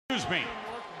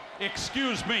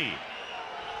Excuse me.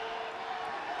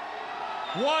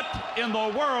 What in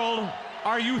the world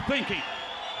are you thinking?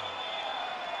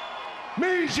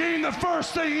 Mean Gene, the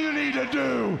first thing you need to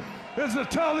do is to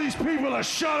tell these people to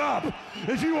shut up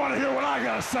if you want to hear what I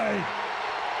gotta say.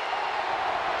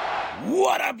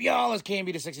 What up, y'all? It's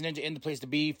KMB the Sexy Ninja in the place to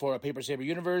be for a Paper Saber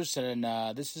Universe, and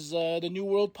this is the New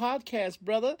World Podcast,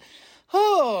 brother.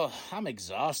 Oh, I'm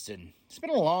exhausted. It's been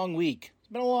a long week.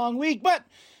 But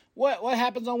what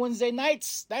happens on Wednesday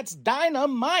nights? That's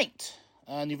Dynamite.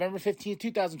 November 15th,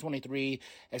 2023.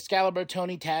 Excalibur,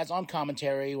 Tony, Taz on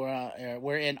commentary.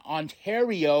 We're in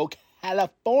Ontario,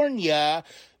 California.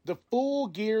 The Full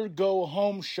Gear Go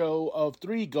Home show of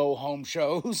 3 Go Home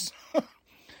shows.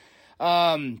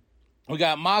 We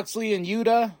got Moxley and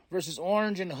Yuta versus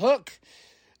Orange and Hook.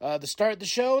 To start the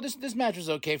show, this match was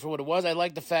okay for what it was. I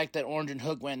like the fact that Orange and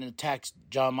Hook went and attacked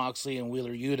John Moxley and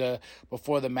Wheeler Yuta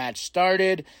before the match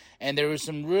started, and there was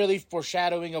some really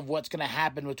foreshadowing of what's going to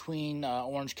happen between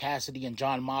Orange Cassidy and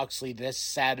John Moxley this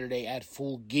Saturday at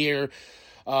Full Gear.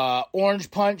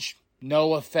 Orange Punch,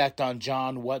 no effect on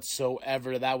John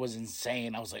whatsoever. That was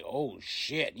insane. I was like, oh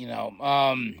shit,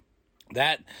 I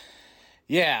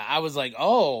was like,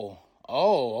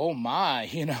 oh my,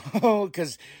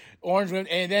 because Orange went,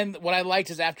 and then what I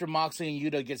liked is after Moxley and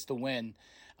Yuta gets the win,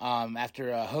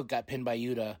 after Hook got pinned by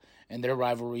Yuta, and their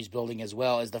rivalry's building as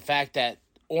well, is the fact that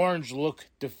Orange looked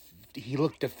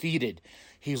defeated.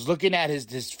 He's looking at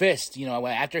his fist,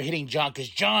 after hitting John, because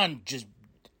John just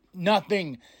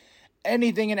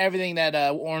anything and everything that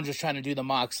Orange was trying to do to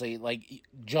Moxley, like,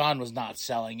 John was not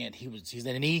selling it.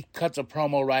 And he cuts a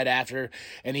promo right after,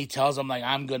 and he tells him, like,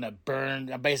 I'm gonna burn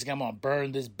this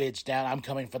bitch down. I'm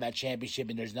coming for that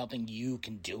championship, and there's nothing you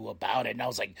can do about it. And I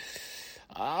was like,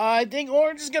 I think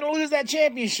Orange is gonna lose that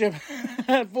championship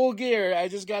at Full Gear. I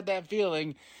just got that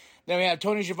feeling. Then we have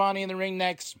Tony Schiavone in the ring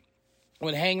next,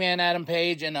 with Hangman Adam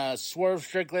Page and Swerve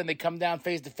Strickland. They come down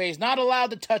face to face, not allowed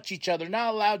to touch each other,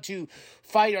 not allowed to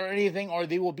fight or anything, or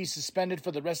they will be suspended for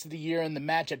the rest of the year. In the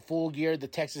match at Full Gear, the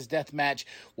Texas Death Match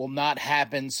will not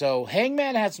happen. So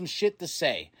Hangman had some shit to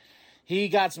say. He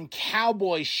got some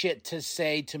cowboy shit to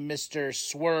say to Mr.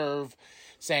 Swerve,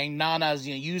 saying Nana's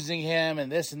using him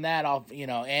and this and that,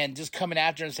 and just coming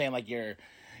after him saying, like, this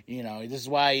is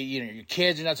why, your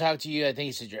kids are not talking to you. I think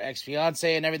he said your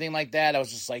ex-fiance and everything like that. I was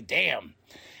just like, damn.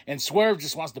 And Swerve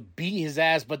just wants to beat his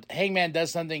ass, but Hangman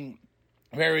does something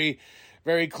very,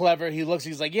 very clever.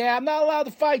 He's like, yeah, I'm not allowed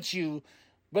to fight you,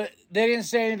 but they didn't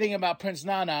say anything about Prince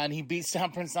Nana, and he beats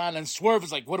down Prince Nana, and Swerve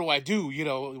is like, what do I do?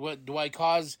 What do I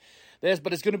cause this?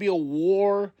 But it's going to be a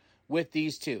war with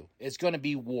these two. It's going to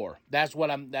be war. That's what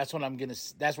we're going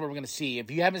to see.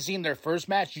 If you haven't seen their first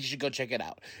match, you should go check it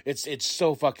out. It's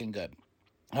so fucking good.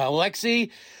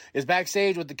 Lexi is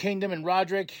backstage with the Kingdom and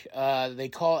Roderick. They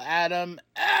call Adam,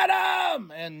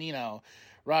 and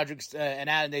Roderick's and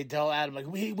Adam. They tell Adam, like,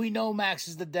 we know Max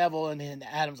is the devil, and then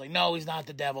Adam's like, no, he's not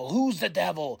the devil. Who's the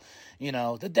devil?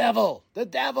 The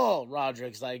devil.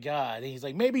 Roderick's like, God. He's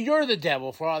like, maybe you're the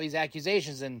devil for all these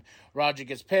accusations. And Roderick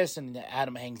gets pissed, and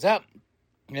Adam hangs up.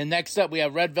 And next up, we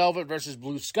have Red Velvet versus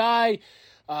Blue Sky.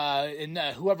 And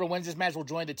whoever wins this match will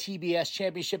join the TBS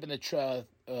Championship in the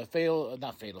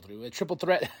triple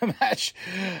threat match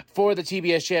for the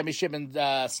TBS Championship.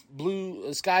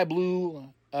 And Sky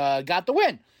Blue got the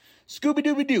win.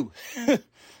 Scooby-Dooby-Doo.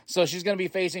 So she's going to be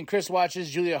facing Chris watches,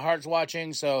 Julia Hart's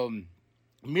watching, so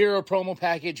mirror promo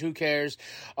package, who cares?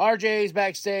 RJ's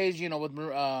backstage, with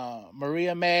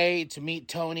Maria May to meet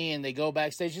Tony, and they go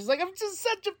backstage. She's like, I'm just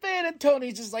such a fan, and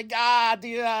Tony's just like,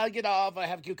 get off, I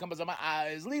have cucumbers on my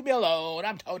eyes, leave me alone,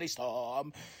 I'm Tony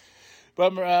Storm.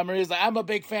 But Maria's like, I'm a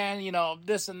big fan,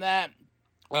 this and that.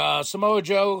 Samoa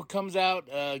Joe comes out,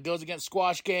 goes against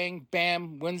Squash Gang,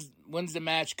 bam, wins the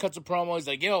match, cuts a promo. He's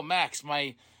like, yo, Max,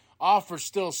 my offer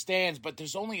still stands, but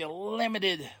there's only a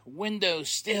limited window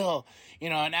still,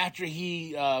 and after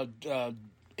he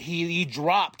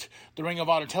dropped the Ring of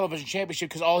Honor Television Championship,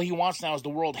 because all he wants now is the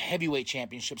World Heavyweight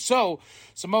Championship. So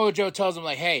Samoa Joe tells him,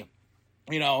 like, hey,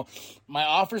 my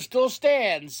offer still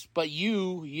stands, but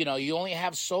you only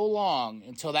have so long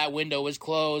until that window is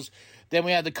closed. Then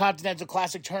we have the Continental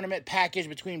Classic Tournament package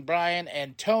between Brian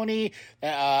and Tony.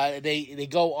 They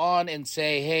go on and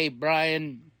say, hey,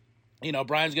 Brian,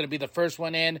 Brian's going to be the first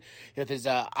one in with his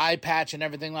eye patch and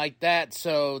everything like that.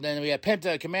 So then we have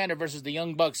Penta Commander versus the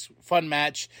Young Bucks, fun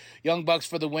match. Young Bucks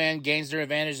for the win, gains their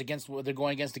advantage they're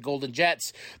going against the Golden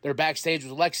Jets. They're backstage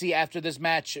with Lexi after this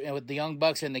match with the Young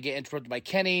Bucks, and they get interrupted by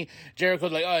Kenny.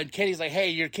 Jericho's like, and Kenny's like, hey,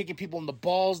 you're kicking people in the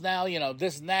balls now,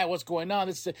 this and that, what's going on?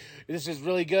 This is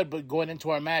really good, but going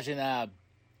into our match, and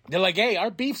They're like, hey, our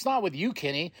beef's not with you,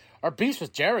 Kenny. Our beef's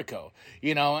with Jericho,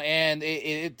 and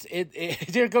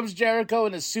here comes Jericho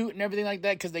in a suit and everything like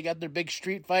that because they got their big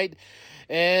street fight.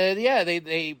 And, yeah,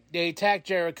 they attack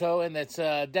Jericho, and that's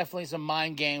definitely some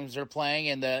mind games they're playing.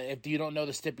 And if you don't know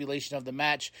the stipulation of the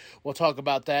match, we'll talk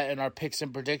about that in our picks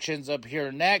and predictions up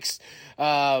here next.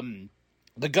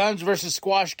 The Guns versus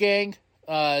Squash Gang.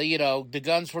 The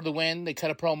Guns for the win. They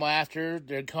cut a promo after.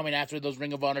 They're coming after those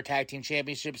Ring of Honor Tag Team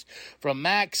Championships from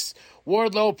Max.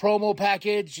 Wardlow promo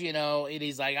package, and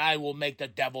he's like, I will make the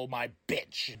devil my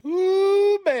bitch.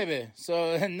 Ooh, baby.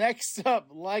 So next up,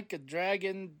 Like a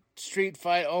Dragon street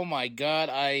fight. Oh my God,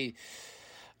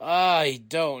 I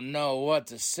don't know what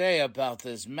to say about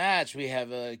this match. We have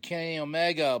Kenny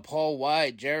Omega, Paul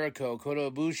White, Jericho,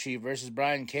 Kota Ibushi versus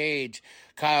Brian Cage,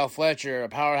 Kyle Fletcher,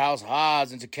 Powerhouse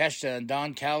Hobbs, and Takeshita, and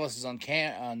Don Callis is on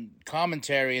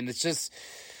commentary, and this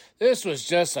was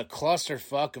just a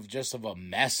clusterfuck of a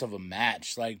mess of a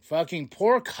match. Like, fucking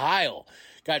poor Kyle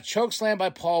got chokeslammed by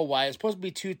Paul White. It's supposed to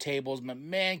be 2 tables, but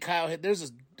man, Kyle hit.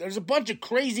 There's a bunch of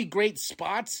crazy great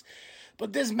spots.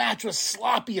 But this match was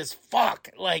sloppy as fuck.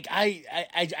 Like,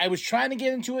 I was trying to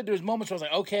get into it. There was moments where I was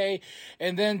like, okay.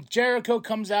 And then Jericho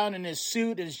comes out in his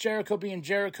suit, and it's Jericho being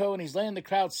Jericho, and he's letting the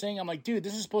crowd sing. I'm like, dude,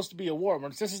 this is supposed to be a war.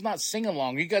 This is not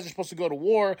sing-along. You guys are supposed to go to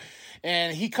war.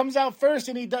 And he comes out first,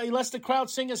 and he lets the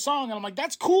crowd sing a song. And I'm like,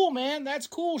 that's cool, man. That's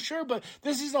cool, sure. But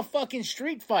this is a fucking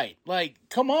street fight. Like,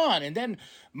 come on. And then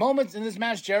moments in this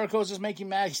match, Jericho's just making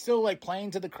mad. He's still, like, playing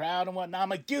to the crowd and whatnot. I'm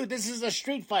like, dude, this is a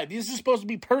street fight. This is supposed to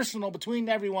be personal between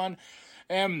everyone.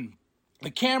 And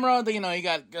the camera, you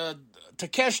got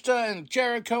Takeshita and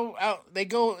Jericho out. They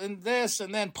go in this,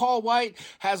 and then Paul White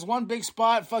has one big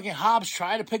spot. Fucking Hobbs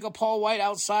try to pick up Paul White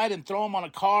outside and throw him on a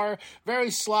car.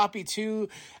 Very sloppy too.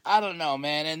 I don't know,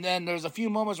 man. And then there's a few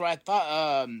moments where I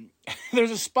thought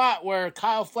there's a spot where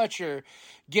Kyle Fletcher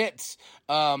gets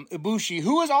Ibushi,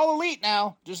 who is all elite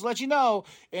now, just to let you know,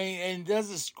 and does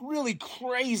this really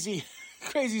crazy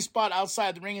spot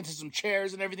outside the ring into some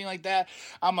chairs and everything like that.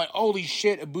 I'm like, holy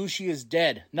shit, Ibushi is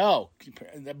dead. No,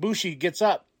 Ibushi gets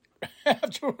up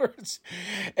afterwards.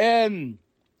 And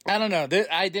I don't know.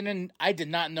 I did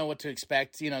not know what to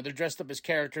expect. They're dressed up as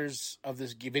characters of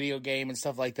this video game and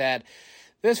stuff like that.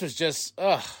 This was just,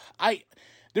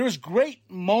 there was great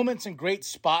moments and great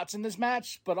spots in this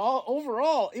match, but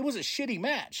overall, it was a shitty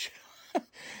match.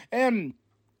 And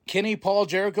Kenny, Paul,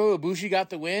 Jericho, Ibushi got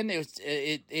the win.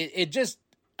 It just,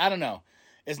 I don't know.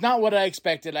 It's not what I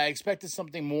expected. I expected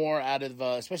something more out of,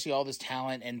 especially all this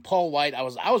talent. And Paul White, I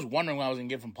was wondering what I was going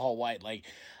to get from Paul White. Like,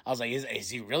 I was like, is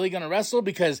he really going to wrestle?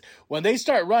 Because when they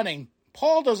start running,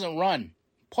 Paul doesn't run.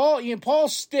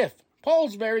 Paul's stiff.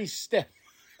 Paul's very stiff.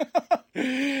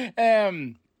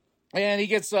 And he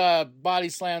gets body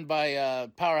slammed by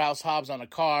Powerhouse Hobbs on a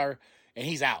car, and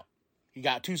he's out. You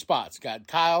got 2 spots. Got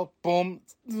Kyle, boom.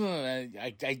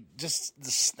 I just the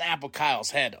snap of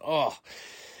Kyle's head. Oh,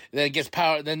 then it gets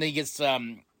power. Then he gets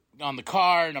on the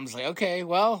car, and I'm just like, okay,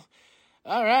 well,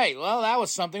 all right, well, that was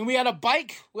something. We had a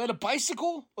bike. We had a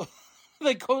bicycle.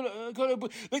 Like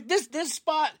this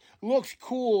spot looked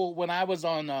cool when I was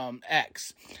on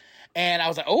X, and I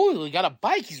was like, oh, we got a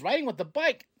bike. He's riding with the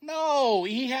bike. No,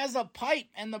 he has a pipe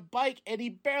and the bike, and he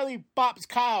barely bops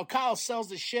Kyle. Kyle sells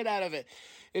the shit out of it.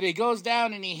 And he goes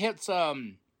down and he hits,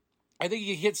 I think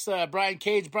he hits Brian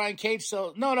Cage. Brian Cage,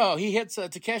 he hits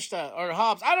Takeshita or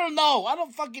Hobbs. I don't know. I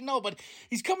don't fucking know. But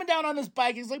he's coming down on his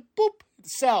bike. He's like, boop,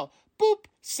 sell. Boop,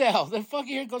 sell. Then fucking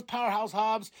here goes Powerhouse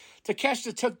Hobbs.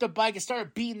 Takeshita took the bike and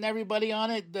started beating everybody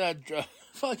on it.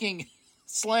 Fucking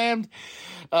slammed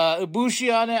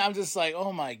Ibushi on it. I'm just like,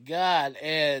 oh my God.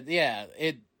 And yeah,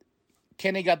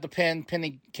 Kenny got the pin.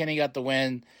 Kenny got the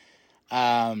win.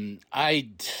 MJF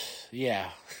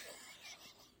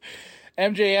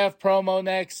promo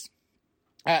next.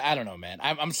 I don't know, man.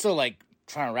 I'm still like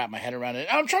trying to wrap my head around it.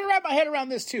 I'm trying to wrap my head around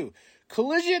this too.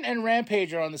 Collision and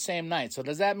Rampage are on the same night. So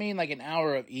does that mean like an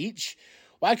hour of each?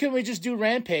 Why couldn't we just do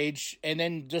Rampage and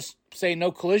then just say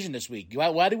no Collision this week?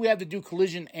 Why do we have to do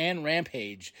Collision and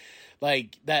Rampage?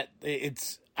 Like that,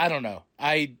 I don't know.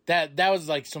 That was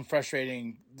like some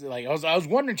frustrating. Like I was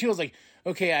wondering too. I was like,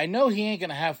 okay, I know he ain't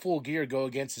gonna have Full Gear go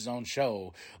against his own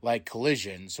show like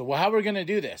Collision. So how are we gonna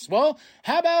do this? Well,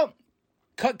 how about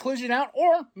cut Collision out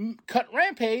or cut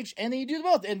Rampage, and then you do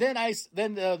both. And then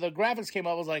the graphics came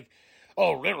up. I was like,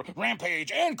 oh,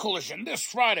 Rampage and Collision this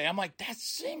Friday. I'm like, that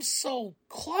seems so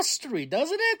clustery,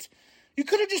 doesn't it? You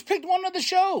could have just picked one of the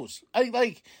shows.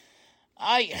 Okay.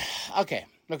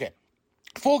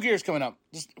 Full Gear's coming up.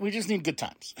 We just need good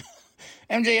times.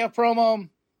 MJF promo.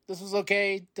 this is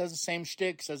okay. Does the same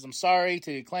shtick, says I'm sorry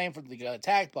to Acclaim for the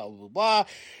attack, blah, blah, blah, blah.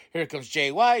 Here comes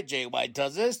Jay White. Jay White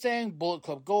does this thing. Bullet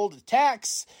Club Gold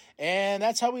attacks. And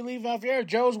that's how we leave off air.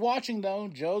 Joe's watching, though.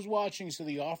 Joe's watching, so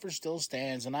the offer still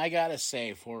stands. And I got to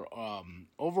say, for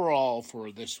overall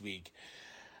for this week,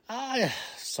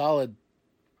 solid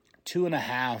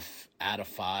 2.5 out of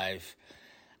 5.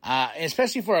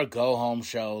 Especially for a go-home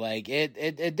show. Like,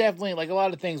 it definitely, like, a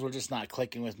lot of things were just not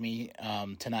clicking with me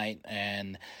tonight.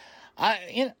 And,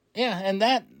 and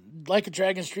that, like a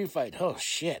Dragon Street fight, oh,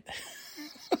 shit.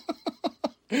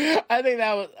 I think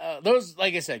that was, those,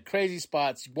 like I said, crazy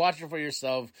spots. Watch it for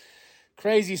yourself.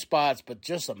 Crazy spots, but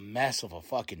just a mess of a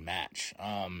fucking match.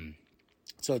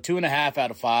 So 2.5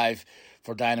 out of 5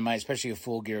 for Dynamite, especially a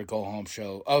Full Gear go-home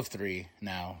show of 3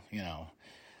 now,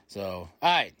 So, all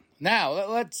right. Now,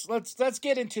 let's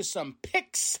get into some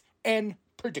picks and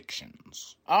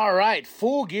predictions. All right,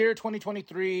 Full Gear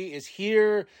 2023 is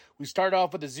here. We start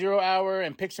off with a 0 hour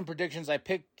and picks and predictions. I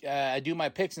do my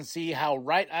picks and see how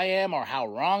right I am or how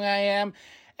wrong I am.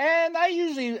 And I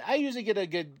usually get a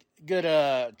good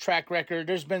track record.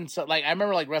 There's been I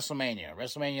remember like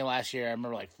WrestleMania last year. I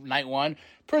remember like night 1,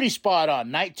 pretty spot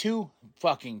on. Night 2,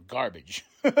 fucking garbage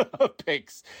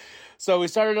picks. So we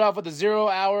started off with the 0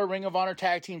 hour Ring of Honor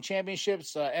Tag Team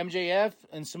Championships, MJF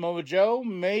and Samoa Joe.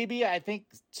 I think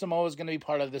Samoa's going to be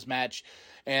part of this match,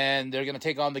 and they're going to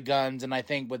take on the Guns. And I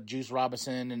think with Juice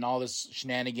Robinson and all this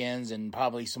shenanigans, and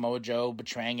probably Samoa Joe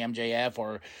betraying MJF,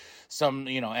 or some,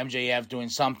 MJF doing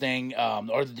something,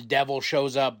 or the Devil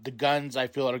shows up, the Guns, I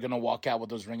feel, are going to walk out with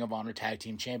those Ring of Honor Tag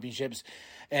Team Championships.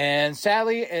 And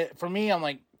sadly, for me, I'm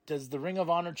like, does the Ring of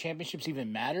Honor Championships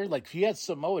even matter? Like, if you had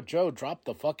Samoa Joe drop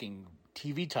the fucking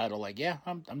TV title, like, yeah,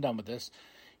 I'm done with this.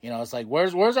 It's like,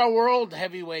 where's our world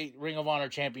heavyweight Ring of Honor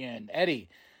champion, Eddie?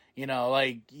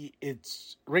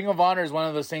 It's Ring of Honor is one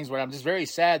of those things where I'm just very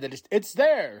sad that it's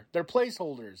there. They're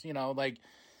placeholders,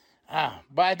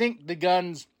 but I think the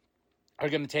Guns are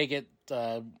going to take it,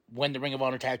 win the Ring of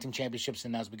Honor Tag Team Championships,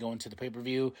 and as we go into the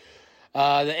pay-per-view. The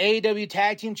AEW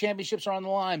Tag Team Championships are on the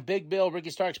line. Big Bill,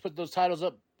 Ricky Starks put those titles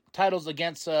up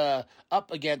against FTR,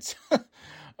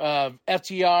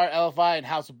 LFI, and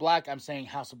House of Black. I'm saying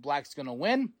House of Black's gonna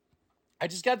win. I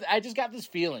just got this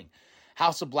feeling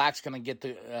House of Black's gonna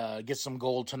get some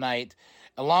gold tonight,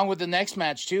 along with the next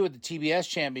match too, with the TBS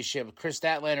Championship. Chris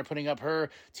Statlander putting up her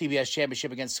TBS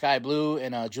Championship against Sky Blue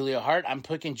and Julia Hart. I'm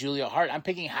picking Julia Hart. I'm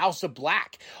picking House of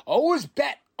Black. Always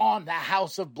bet on the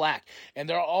House of Black, and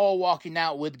they're all walking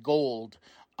out with gold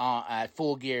at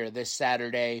Full Gear this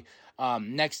Saturday.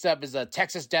 Next up is a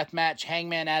Texas Death Match,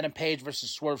 Hangman Adam Page versus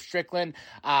Swerve Strickland.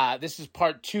 This is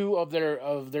part 2 of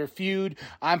their feud.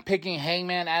 I'm picking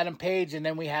Hangman Adam Page, and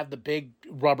then we have the big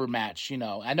rubber match.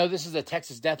 I know this is a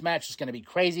Texas Death Match. It's going to be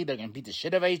crazy. They're going to beat the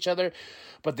shit out of each other,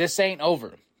 but this ain't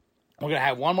over. We're going to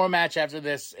have one more match after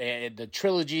this, the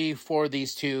trilogy for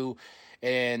these two,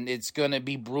 and it's going to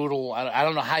be brutal. I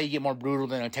don't know how you get more brutal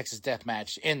than a Texas Death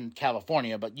Match in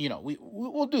California, but,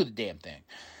 we'll do the damn thing.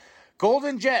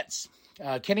 Golden Jets,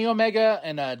 Kenny Omega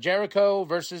and Jericho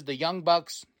versus the Young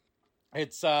Bucks.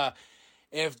 It's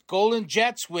if Golden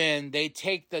Jets win, they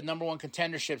take the number 1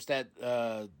 contenderships that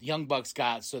Young Bucks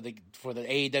got, for the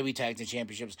AEW Tag Team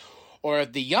Championships. Or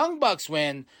if the Young Bucks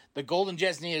win, the Golden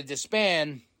Jets need to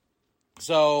disband.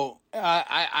 So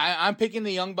I'm picking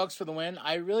the Young Bucks for the win.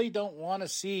 I really don't want to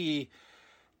see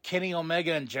Kenny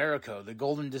Omega and Jericho,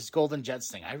 this Golden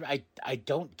Jets thing. I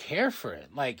don't care for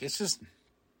it. Like, it's just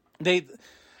let's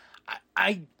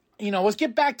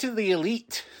get back to the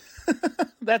Elite.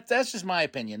 That's just my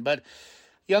opinion. But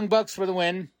Young Bucks for the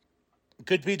win.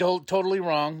 Could be totally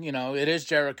wrong. It is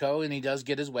Jericho, and he does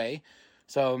get his way.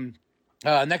 So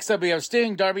next up we have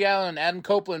Sting, Darby Allin, and Adam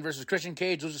Copeland versus Christian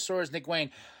Cage, Luchasaurus, Nick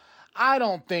Wayne. I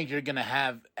don't think you're gonna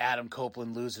have Adam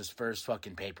Copeland lose his first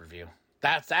fucking pay-per-view.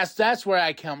 That's where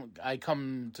I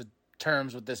come to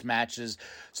terms with this match. Is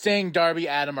Sting, Darby,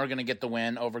 Adam are gonna get the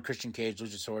win over Christian Cage,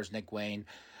 Luchasaurus, Nick Wayne.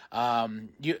 I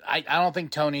don't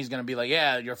think Tony's gonna be like,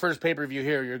 yeah, your first pay-per-view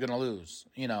here, you're gonna lose.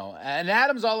 And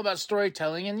Adam's all about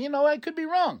storytelling, and I could be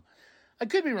wrong.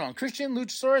 Christian,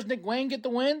 Luchasaurus, Nick Wayne get the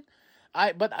win.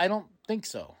 But I don't think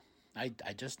so. I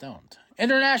just don't.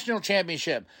 International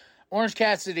Championship. Orange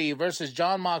Cassidy versus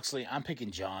Jon Moxley. I'm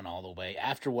picking Jon all the way.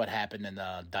 After what happened in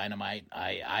the Dynamite,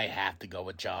 I have to go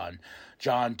with Jon.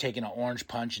 Jon taking an orange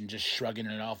punch and just shrugging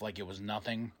it off like it was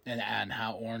nothing, and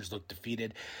how Orange looked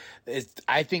defeated.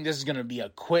 I think this is going to be a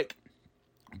quick,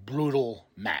 brutal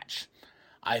match.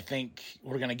 I think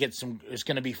we're going to get it's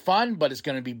going to be fun, but it's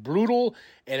going to be brutal,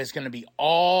 and it's going to be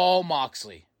all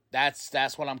Moxley.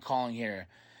 That's what I'm calling here.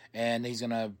 and he's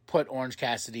going to put Orange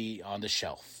Cassidy on the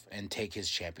shelf and take his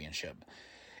championship.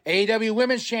 AEW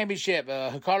Women's Championship,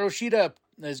 Hikaru Shida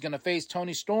is going to face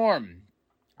Toni Storm.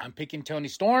 I'm picking Toni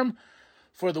Storm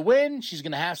for the win. She's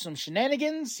going to have some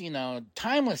shenanigans.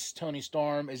 Timeless Toni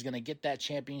Storm is going to get that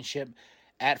championship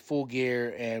at Full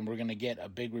Gear, and we're going to get a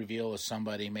big reveal of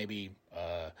somebody, maybe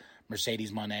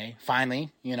Mercedes Moné.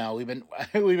 Finally, we've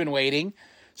been waiting.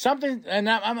 Something, and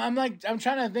I'm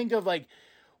trying to think of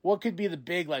what could be the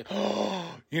big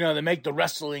to make the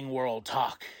wrestling world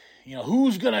talk.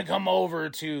 Who's going to come over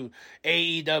to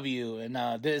AEW?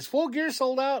 And is Full Gear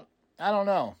sold out? I don't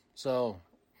know. So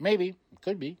maybe,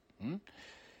 could be.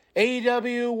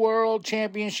 AEW World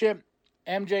Championship.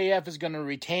 MJF is going to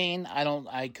retain.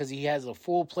 Because he has a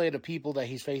full plate of people that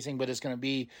he's facing, but it's going to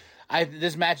be,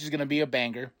 this match is going to be a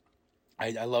banger.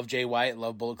 I love Jay White,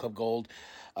 love Bullet Club Gold.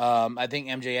 I think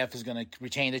MJF is going to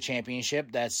retain the championship.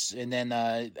 And then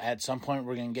at some point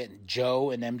we're going to get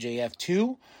Joe and MJF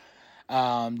 2.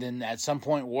 Then at some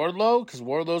point Wardlow, because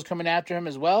Wardlow's coming after him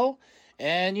as well.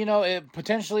 And, it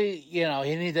potentially,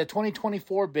 the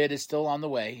 2024 bid is still on the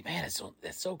way. Man, it's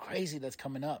so crazy that's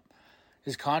coming up.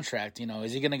 His contract,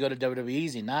 is he going to go to WWE?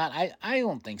 Is he not? I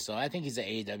don't think so. I think he's an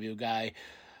AEW guy,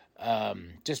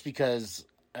 just because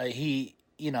he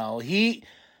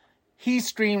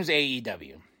screams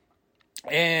AEW.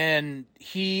 And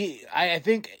I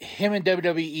think him and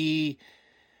WWE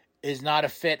is not a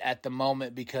fit at the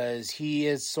moment, because he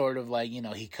is sort of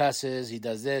he cusses, he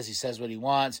does this, he says what he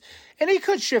wants, and he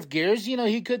could shift gears.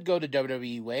 He could go to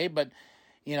WWE way, but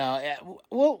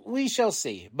we shall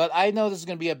see. But I know this is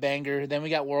going to be a banger. Then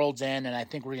we got World's End, and I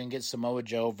think we're going to get Samoa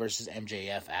Joe versus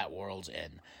MJF at World's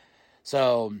End.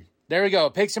 So there we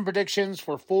go. Picks and predictions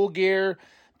for Full Gear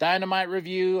Dynamite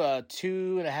review.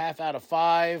 2.5 out of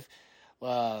 5.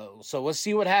 So let's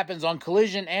see what happens on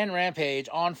Collision and Rampage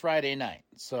on Friday night.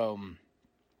 So, all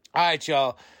right,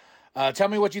 y'all. Tell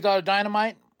me what you thought of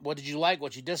Dynamite. What did you like?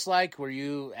 What you dislike? Were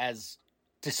you as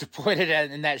disappointed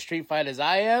in that street fight as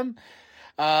I am?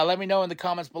 Let me know in the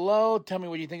comments below. Tell me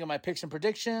what you think of my picks and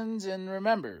predictions. And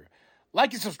remember,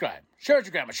 like and subscribe. Share with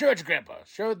your grandma. Share with your grandpa.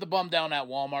 Share with the bum down at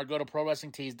Walmart. Go to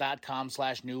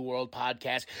ProWrestlingTees.com/New World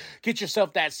Podcast. Get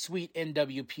yourself that sweet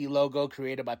nWp logo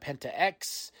created by Penta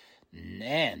X.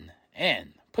 And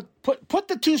put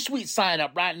the Too Sweet sign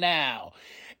up right now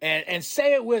and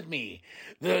say it with me.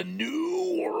 The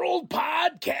New World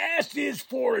Podcast is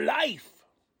for life,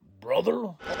 brother.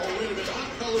 Oh, wait a minute.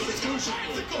 Hot colors exclusion.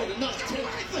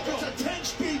 It's a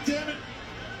 10-speed, damn it.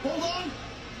 Hold on.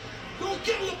 Go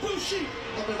get Labushi.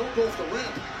 Oh, man, don't go off the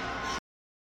ramp.